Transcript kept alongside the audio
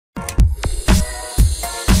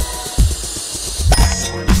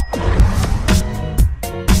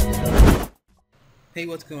Hey,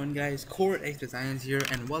 what's going on, guys? Core X Designs here,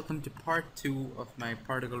 and welcome to part 2 of my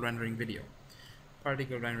particle rendering video,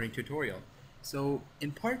 particle rendering tutorial. So in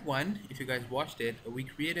part 1, if you guys watched it, we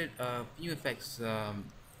created a FumeFX I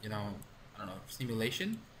don't know,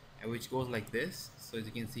 simulation, which goes like this. So as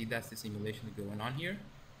you can see, that's the simulation going on here.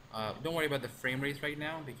 Don't worry about the frame rates right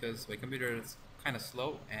now because my computer is kind of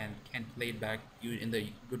slow and can't play it back in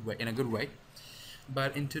a good way.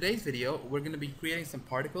 But in today's video, we're going to be creating some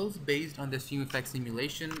particles based on this FumeFX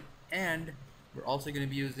simulation, and we're also going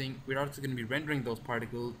to be rendering those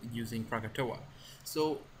particles using Krakatoa.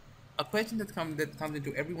 So a question that comes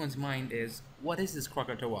into everyone's mind is, what is this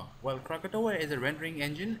Krakatoa? Well, Krakatoa is a rendering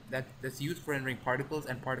engine that's used for rendering particles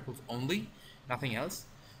and particles only, nothing else.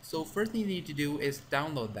 So first thing you need to do is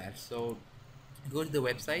download that. So go to the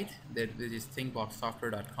website, that is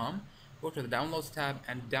thinkboxsoftware.com. Go to the Downloads tab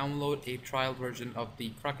and download a trial version of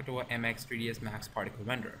the Krakatoa MX 3ds Max particle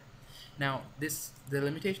renderer. Now, the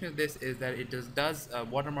limitation of this is that it does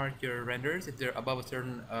watermark your renders if they're above a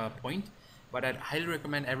certain point, but I'd highly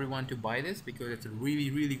recommend everyone to buy this because it's a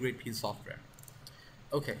really great piece of software.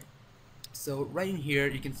 Okay, so right in here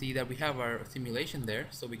you can see that we have our simulation there,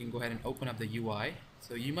 so we can go ahead and open up the UI.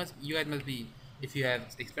 So you guys must be, if you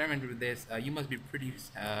have experimented with this, you must be pretty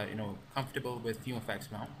comfortable with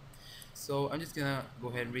FumeFX now. So I'm just gonna go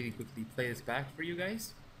ahead and really quickly play this back for you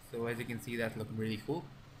guys. So as you can see, that's looking really cool.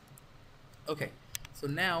 Okay, so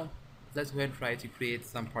now let's go ahead and try to create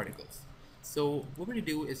some particles. So what we're gonna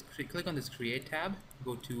do is click on this create tab,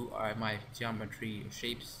 go to my geometry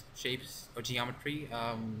shapes or geometry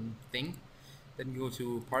thing, then go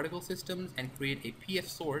to particle systems and create a PF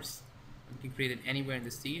source. You can create it anywhere in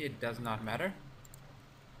the scene, it does not matter.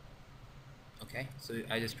 Okay, so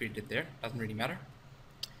I just created it there, doesn't really matter.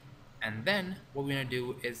 And then what we're going to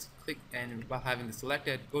do is click, and while having this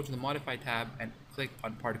selected, go to the modify tab and click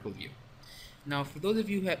on particle view. Now for those of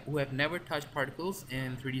you who have never touched particles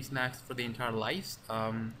in 3ds Max for the entire lives,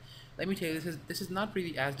 let me tell you, this is not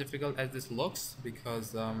really as difficult as this looks,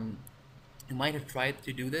 because you might have tried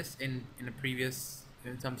to do this in a previous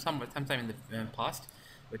sometime in the past,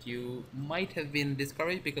 but you might have been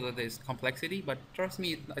discouraged because of this complexity. But trust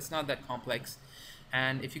me, it's not that complex.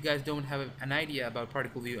 And if you guys don't have an idea about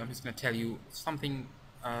particle view, I'm just going to tell you something,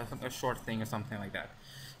 a short thing or something like that.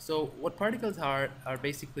 So what particles are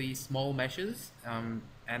basically small meshes, and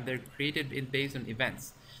they're created based on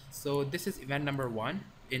events. So this is event number 1,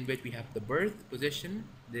 in which we have the birth, position.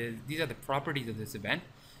 These are the properties of this event.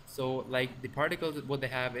 So like the particles, what they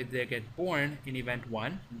have is they get born in event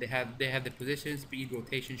 1. They have the position, speed,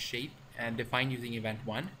 rotation, shape, and defined using event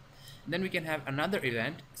 1. And then we can have another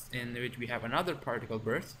event in which we have another particle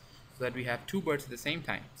burst, so that we have 2 births at the same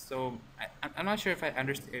time. So I'm not sure if I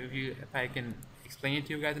understand, if I can explain it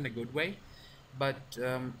to you guys in a good way, but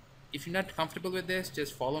if you're not comfortable with this,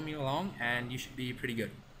 just follow me along and you should be pretty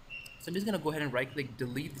good. So I'm just going to go ahead and right click,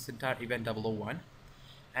 delete this entire event 001,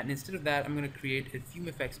 and instead of that I'm going to create a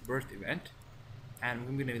FumeFX birth event, and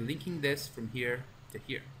I'm going to be linking this from here to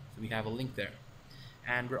here, so we have a link there.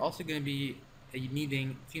 And we're also going to be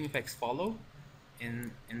needing FumeFX follow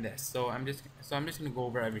in this. So I'm just going to go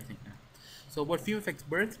over everything now. So what FumeFX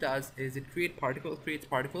birth does is it creates particles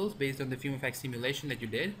based on the FumeFX simulation that you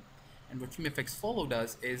did. And what FumeFX follow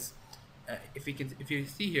does is, if you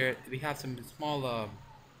see here, we have some small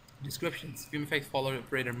descriptions. FumeFX follow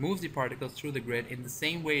operator moves the particles through the grid in the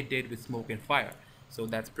same way it did with smoke and fire. So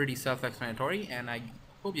that's pretty self-explanatory, and I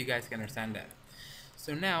hope you guys can understand that.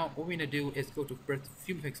 So now what we're going to do is go to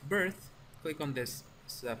FumeFX birth, click on this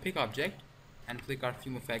pick object, and click our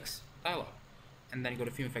FumeFX dialog, and then go to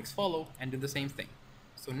FumeFX follow and do the same thing.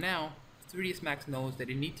 So now 3ds Max knows that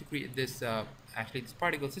it needs to create this, this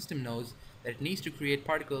particle system knows that it needs to create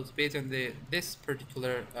particles based on this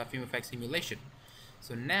particular FumeFX simulation.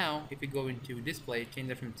 So now if we go into display, change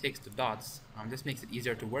that from ticks to dots, this makes it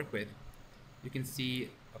easier to work with. You can see,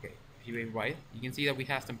 okay, if you wave right, you can see that we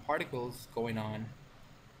have some particles going on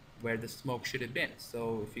where the smoke should have been.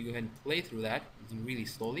 So if you go ahead and play through that using really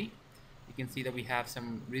slowly, you can see that we have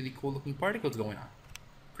some really cool looking particles going on.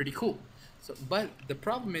 Pretty cool. So, but the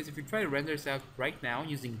problem is, if you try to render this out right now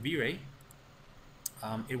using V-Ray,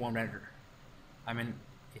 it won't render. I mean,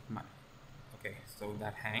 it might. Okay, so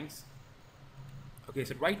that hangs. Okay,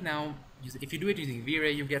 so right now, if you do it using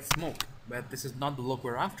V-Ray, you get smoke, but this is not the look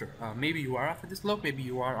we're after. Maybe you are after this look, maybe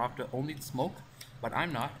you are after only the smoke, but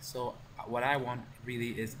I'm not. So what I want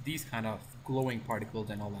really is these kind of glowing particles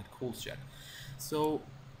and all that cool shit. So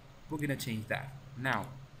we're gonna change that. Now,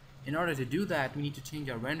 in order to do that, we need to change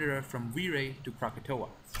our renderer from V-Ray to Krakatoa.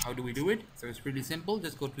 So how do we do it? So it's really simple.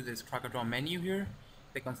 Just go to this Krakatoa menu here,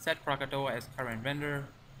 click on set Krakatoa as current render,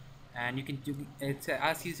 and you can do it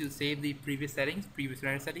asks you to save the previous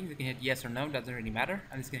render settings. You can hit yes or no, doesn't really matter.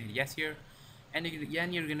 I'm just gonna hit yes here, and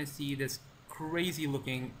you're gonna see this crazy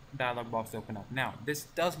looking dialog box open up. Now this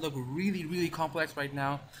does look really complex right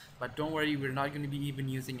now, but don't worry, we're not going to be even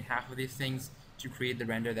using half of these things to create the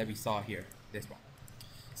render that we saw here, this one.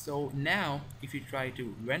 So now if you try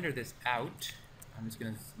to render this out, I'm just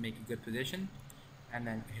gonna make a good position and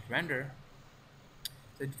then hit render.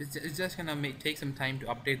 So it's just gonna take some time to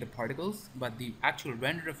update the particles, but the actual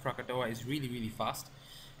render of Krakatoa is really fast.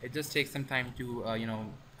 It just takes some time to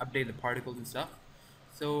update the particles and stuff.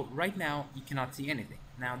 So right now you cannot see anything.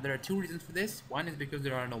 Now there are two reasons for this. One is because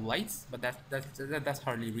there are no lights, but that's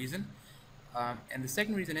hardly a reason. And the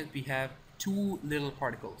second reason is we have too little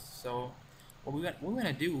particles. So what we're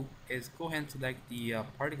gonna do is go ahead and select the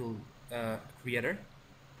particle creator,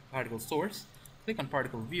 particle source, click on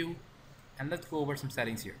particle view, and let's go over some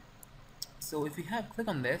settings here. So if we click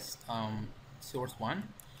on this source one,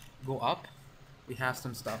 go up, we have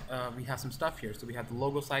some stuff here. So we have the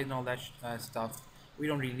logo size and all that stuff. We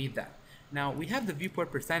don't really need that. Now we have the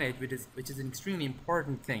viewport percentage, which is an extremely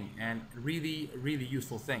important thing and really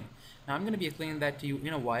useful thing. Now I'm going to be explaining that to you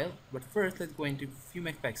in a while, but first let's go into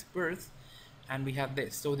FumeFX birth, and we have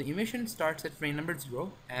this. So the emission starts at frame number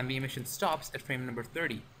 0 and the emission stops at frame number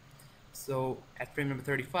 30. So at frame number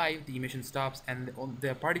 35 the emission stops, and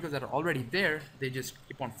the particles that are already there, they just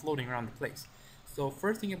keep on floating around the place. So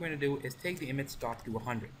first thing I'm going to do is take the image stop to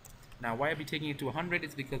 100. Now why are we taking it to 100?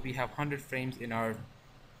 It's because we have 100 frames in our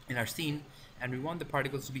scene, and we want the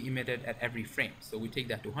particles to be emitted at every frame, so we take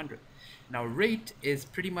that to 100. Now rate is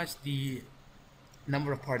pretty much the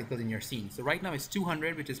number of particles in your scene. So right now it's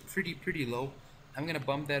 200, which is pretty low. I'm gonna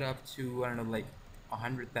bump that up to, I don't know, like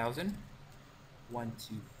 100,000. 1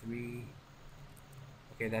 2 3.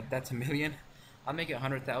 Okay, that's a million. I'll make it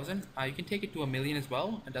 100,000. You can take it to a million as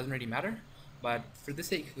well, it doesn't really matter. But for the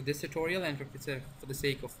sake of this tutorial and for the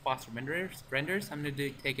sake of faster renders, I'm going to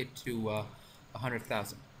take it to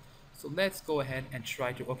 100,000. So let's go ahead and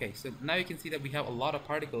try to, okay, so now you can see that we have a lot of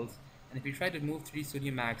particles, and if you try to move 3D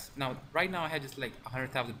Studio Max, now right now I had just like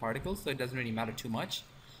 100,000 particles, so it doesn't really matter too much.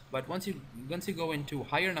 But once you go into a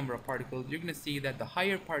higher number of particles, you're going to see that the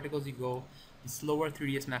higher particles you go, the slower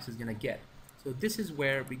 3ds Max is going to get. So this is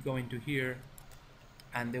where we go into here,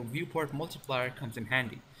 and the Viewport Multiplier comes in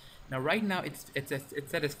handy. Now right now it's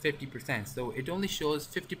set as 50%, so it only shows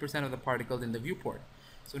 50% of the particles in the viewport.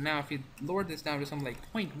 So now if you lower this down to something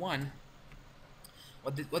like 0.1,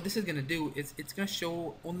 what this is going to do is it's going to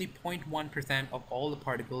show only 0.1% of all the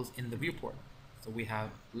particles in the viewport. So we have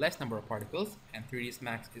less number of particles, and 3ds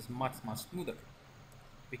Max is much smoother.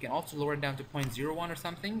 We can also lower it down to 0.01 or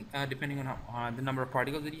something, depending on the number of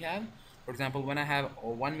particles that you have. For example, when I have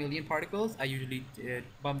 1 million particles, I usually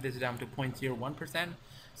bump this down to 0.01%,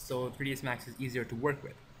 so 3ds Max is easier to work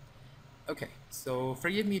with. Okay, so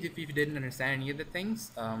forgive me if you didn't understand any of the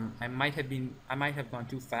things. I might have gone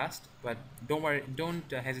too fast, but don't worry, don't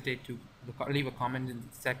hesitate to leave a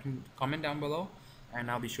comment down below, and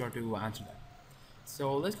I'll be sure to answer that.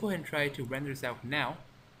 So let's go ahead and try to render this out now.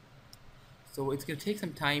 So it's going to take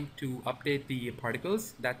some time to update the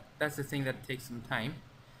particles. That's the thing that takes some time.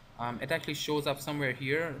 It actually shows up somewhere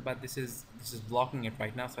here, but this is blocking it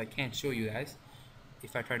right now, so I can't show you guys.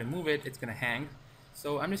 If I try to move it, it's gonna hang.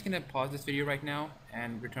 So I'm just gonna pause this video right now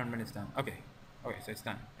and return when it's done. Okay, so it's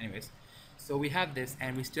done. Anyways, so we have this,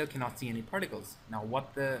 and we still cannot see any particles. Now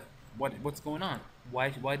what's going on? Why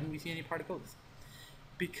didn't we see any particles?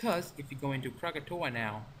 Because if you go into Krakatoa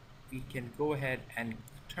now, we can go ahead and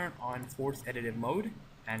turn on force additive mode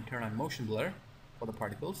and turn on motion blur for the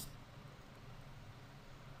particles.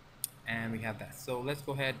 And we have that. So let's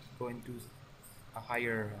go ahead, go into a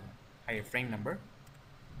higher frame number,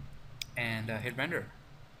 and hit render.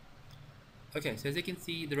 Okay, so as you can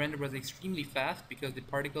see, the render was extremely fast because the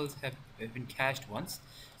particles have been cached once.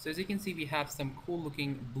 So as you can see, we have some cool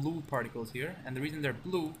looking blue particles here, and the reason they're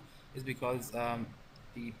blue is because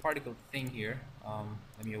the particle thing here,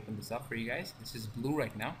 let me open this up for you guys. This is blue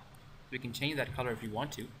right now. So we can change that color if you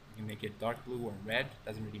want to. You can make it dark blue or red,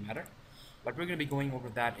 doesn't really matter. But we're going to be going over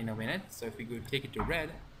that in a minute. So if we go take it to red,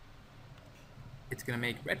 it's going to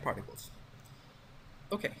make red particles.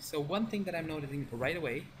 Okay, so one thing that I'm noticing right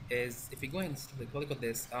away is if we go and look at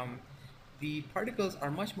this, the particles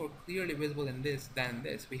are much more clearly visible in this than in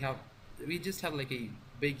this. We just have like a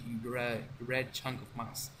big red chunk of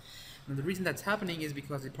mass. And the reason that's happening is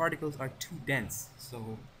because the particles are too dense.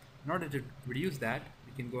 So in order to reduce that,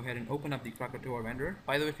 we can go ahead and open up the Krakatoa Render.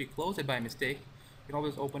 By the way, if you close it by mistake, you can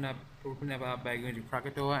always open it up by going to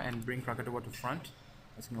Krakatoa and bring Krakatoa to front.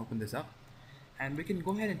 I'm just going to open this up. And we can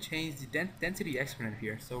go ahead and change the density exponent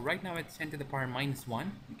here. So right now it's 10 to the power minus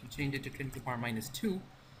 1. We can change it to 10 to the power minus 2,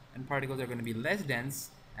 and particles are going to be less dense,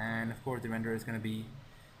 and of course the render is going to be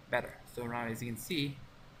better. So now, as you can see,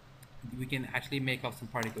 we can actually make out some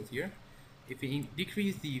particles here. If we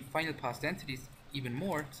decrease the final pass densities even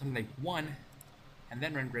more, something like 1, and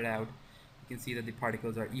then render it out, you can see that the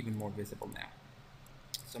particles are even more visible now.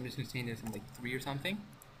 So I'm just going to change this to like 3 or something,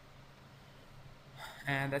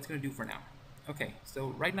 and that's going to do for now. Okay,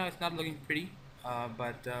 so right now it's not looking pretty,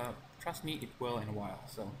 but trust me, it will in a while.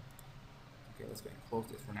 So okay, let's go ahead and close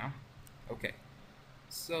this for now. Okay,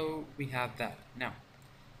 so we have that. Now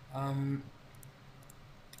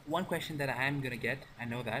one question that I am gonna get, I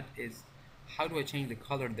know that, is how do I change the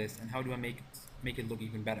color of this, and how do I make it look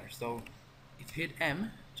even better? So if you hit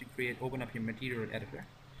M to open up your material editor,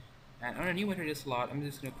 and on a new material slot, I'm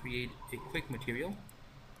just gonna create a quick material,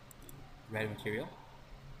 red material,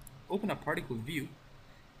 open up particle view,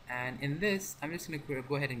 and in this I'm just gonna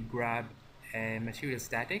go ahead and grab a material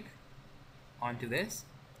static onto this,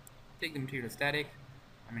 take the material static,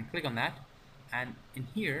 I'm gonna click on that, and in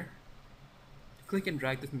here click and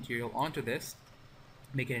drag this material onto this,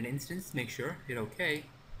 make it an instance, make sure, hit OK,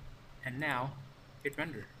 and now hit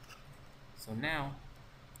render. So now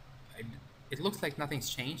it looks like nothing's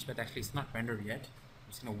changed, but actually it's not rendered yet.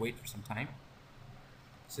 I'm just gonna wait for some time.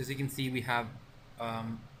 So as you can see, we have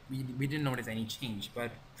we didn't notice any change,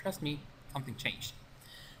 but trust me, something changed.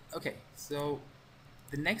 Okay, so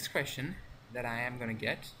the next question that I am gonna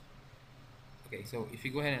get, okay, so if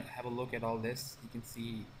you go ahead and have a look at all this, you can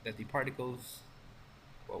see that the particles,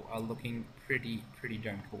 well, are looking pretty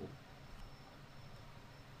darn cool.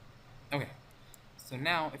 Okay, so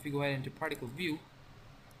now if you go ahead into particle view,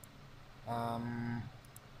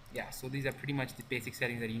 yeah, so these are pretty much the basic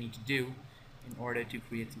settings that you need to do in order to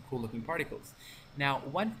create some cool looking particles. Now,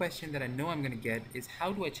 one question that I know I'm going to get is,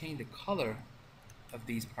 how do I change the color of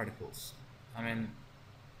these particles? I mean,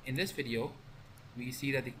 in this video we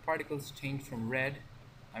see that the particles change from red,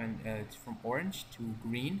 it's from orange to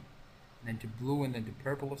green, and then to blue, and then to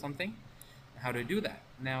purple or something. How do I do that?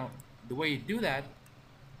 Now, the way you do that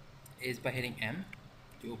is by hitting M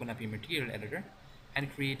to open up your material editor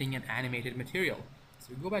and creating an animated material. So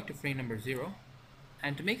we go back to frame number 0,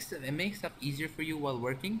 and to make stuff easier for you while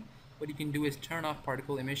working, what you can do is turn off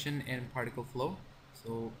particle emission and particle flow.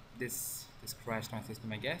 So this crashed my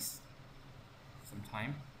system, I guess,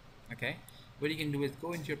 sometime. Okay, what you can do is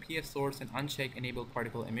go into your PF source and uncheck enable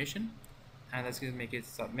particle emission, and that's going to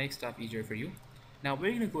make stuff easier for you. Now we're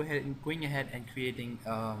going to go ahead and creating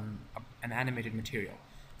an animated material.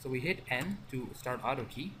 So we hit N to start auto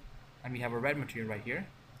key, and we have a red material right here.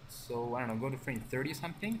 So I don't know, go to frame 30 or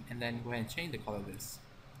something, and then go ahead and change the color of this.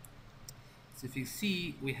 So if you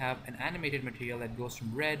see, we have an animated material that goes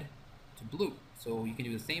from red to blue. So you can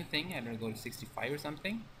do the same thing. I'm going to go to 65 or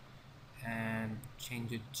something and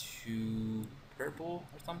change it to purple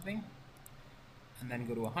or something, and then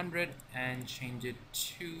go to 100 and change it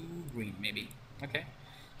to green maybe. Okay,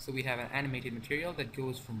 so we have an animated material that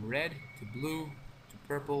goes from red to blue to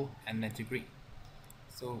purple and then to green.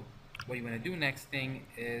 So what you want to do next thing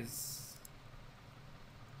is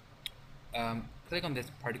click on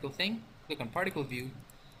this particle thing, click on particle view,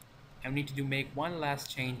 and we need to make one last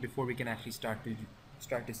change before we can actually start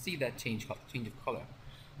to see that change of color.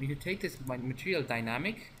 We need to take this material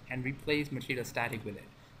dynamic and replace material static with it,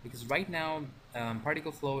 because right now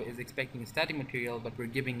particle flow is expecting a static material, but we're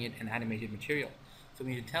giving it an animated material. So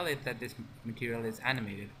we need to tell it that this material is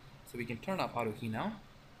animated. So we can turn off auto key now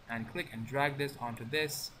and click and drag this onto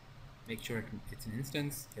this, make sure it's an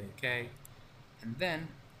instance, hit OK, and then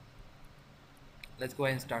let's go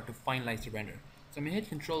ahead and start to finalize the render. So I'm going to hit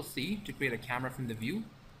Control C to create a camera from the view,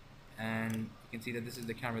 and you can see that this is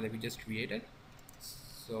the camera that we just created.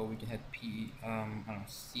 So we can hit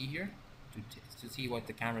C here to see what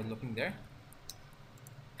the camera is looking there.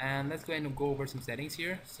 And let's go ahead and go over some settings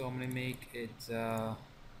here. So I'm going to make it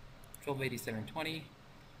 1280 720,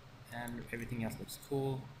 and everything else looks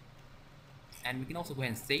cool. And we can also go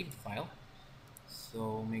ahead and save the file.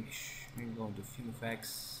 So we can go into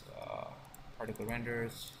FumeFX, particle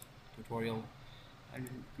renders, tutorial, and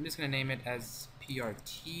I'm just going to name it as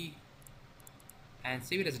PRT, and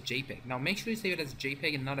save it as a JPEG. Now make sure you save it as a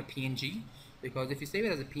JPEG and not a PNG, because if you save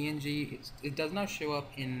it as a PNG, it does not show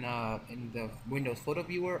up in the Windows Photo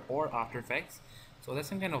Viewer or After Effects. So that's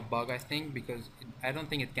some kind of bug, I think, because I don't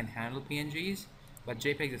think it can handle PNGs, but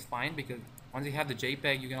JPEG is fine, because once you have the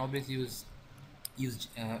JPEG, you can always use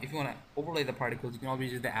if you want to overlay the particles, you can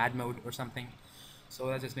always use the add mode or something. So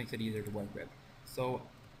that just makes it easier to work with. So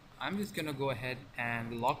I'm just gonna go ahead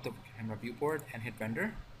and lock the camera viewport and hit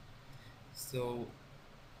render. So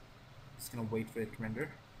just gonna wait for it to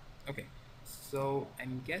render. Okay, so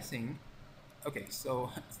I'm guessing. Okay,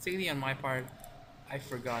 so silly on my part, I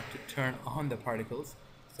forgot to turn on the particles.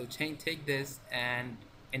 So take this and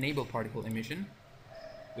enable particle emission.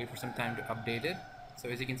 Wait for some time to update it. So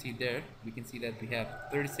as you can see there, we can see that we have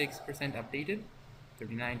 36% updated,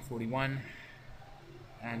 39, 41,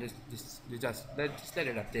 and just let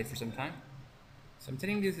it update for some time. So I'm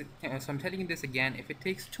telling you this again. If it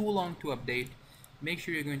takes too long to update, make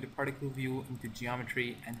sure you're going to particle view into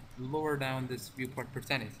geometry and lower down this viewport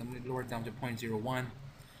percentage. I'm going to lower it down to 0.01,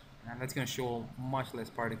 and that's going to show much less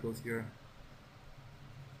particles here.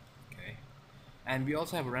 Okay, and we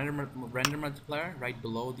also have a render multiplier right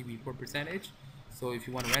below the viewport percentage. So if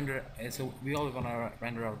you want to render, so we always want to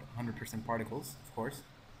render out 100% particles, of course.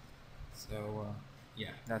 So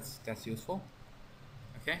yeah, that's useful.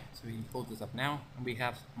 Okay, so we can close this up now, and we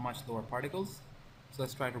have much lower particles. So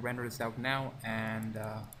let's try to render this out now and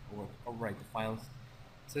overwrite the files.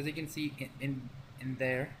 So as you can see in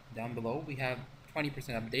there down below, we have 20%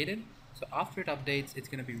 updated. So after it updates, it's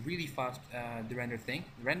going to be really fast. The render thing.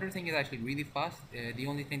 The render thing is actually really fast. The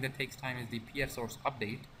only thing that takes time is the PF source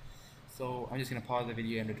update. So I'm just going to pause the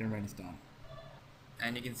video and return when it's done.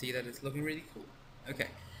 And you can see that it's looking really cool. Okay,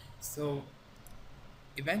 so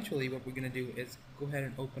eventually what we're going to do is go ahead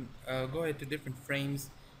and go ahead to different frames,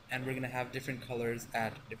 and we're going to have different colors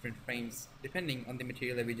at different frames depending on the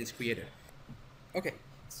material that we just created. Okay,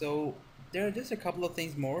 so there are just a couple of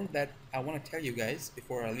things more that I want to tell you guys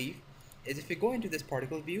before I leave. Is if you go into this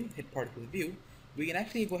particle view, hit particle view, we can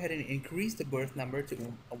actually go ahead and increase the birth number to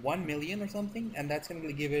 1 million or something, and that's going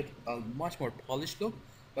to give it a much more polished look.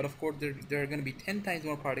 But of course there are going to be 10 times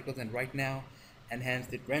more particles than right now, and hence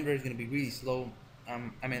the render is going to be really slow.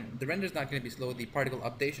 I mean, the render is not going to be slow, the particle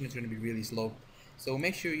updation is going to be really slow. So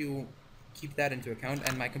make sure you keep that into account.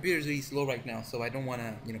 And my computer is really slow right now, so I don't want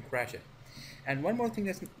to crash it. And one more thing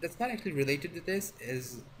that's not actually related to this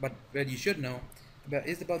is, but you should know,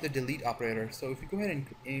 is about the delete operator. So if you go ahead and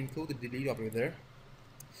include the delete operator there,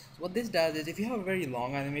 so what this does is if you have a very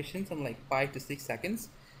long animation, some like 5 to 6 seconds,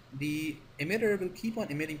 the emitter will keep on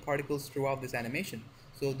emitting particles throughout this animation.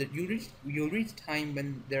 So that you'll reach time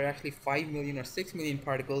when there are actually 5 million or 6 million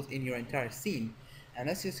particles in your entire scene, and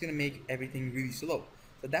that's just going to make everything really slow.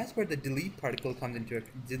 So that's where the delete operator comes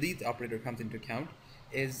into account.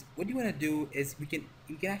 Is what you want to do is you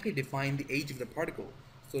can actually define the age of the particle.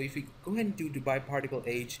 So if we go ahead and do Dubai particle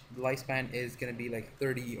age, the lifespan is going to be like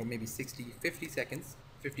 30 or maybe 60, 50 seconds,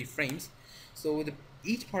 50 frames. So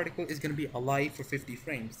each particle is going to be alive for 50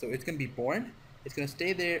 frames. So it's going to be born, it's going to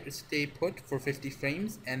stay there, stay put for 50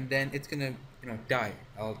 frames, and then it's going to die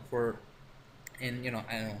for, and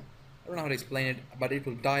I don't know how to explain it, but it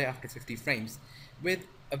will die after 50 frames with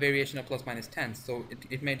a variation of plus minus 10. So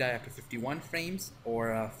it may die after 51 frames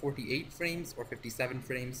or 48 frames or 57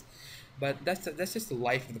 frames, but that's just the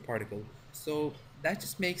life of the particle. So that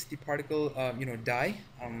just makes the particle die.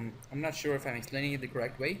 I'm not sure if I'm explaining it the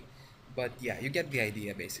correct way, but yeah, you get the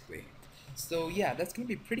idea basically. So yeah, that's gonna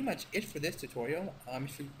be pretty much it for this tutorial.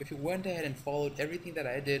 If you went ahead and followed everything that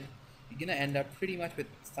I did, you're gonna end up pretty much with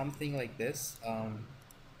something like this.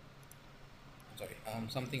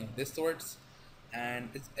 Something of this sorts, and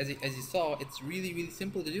as you saw, it's really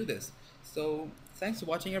simple to do this. So thanks for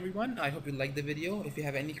watching, everyone. I hope you liked the video. If you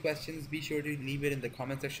have any questions, be sure to leave it in the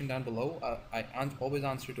comment section down below. I always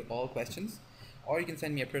answer to all questions, or you can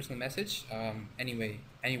send me a personal message any way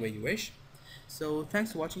you wish. So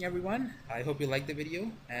thanks for watching, everyone. I hope you liked the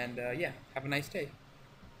video, and yeah, have a nice day.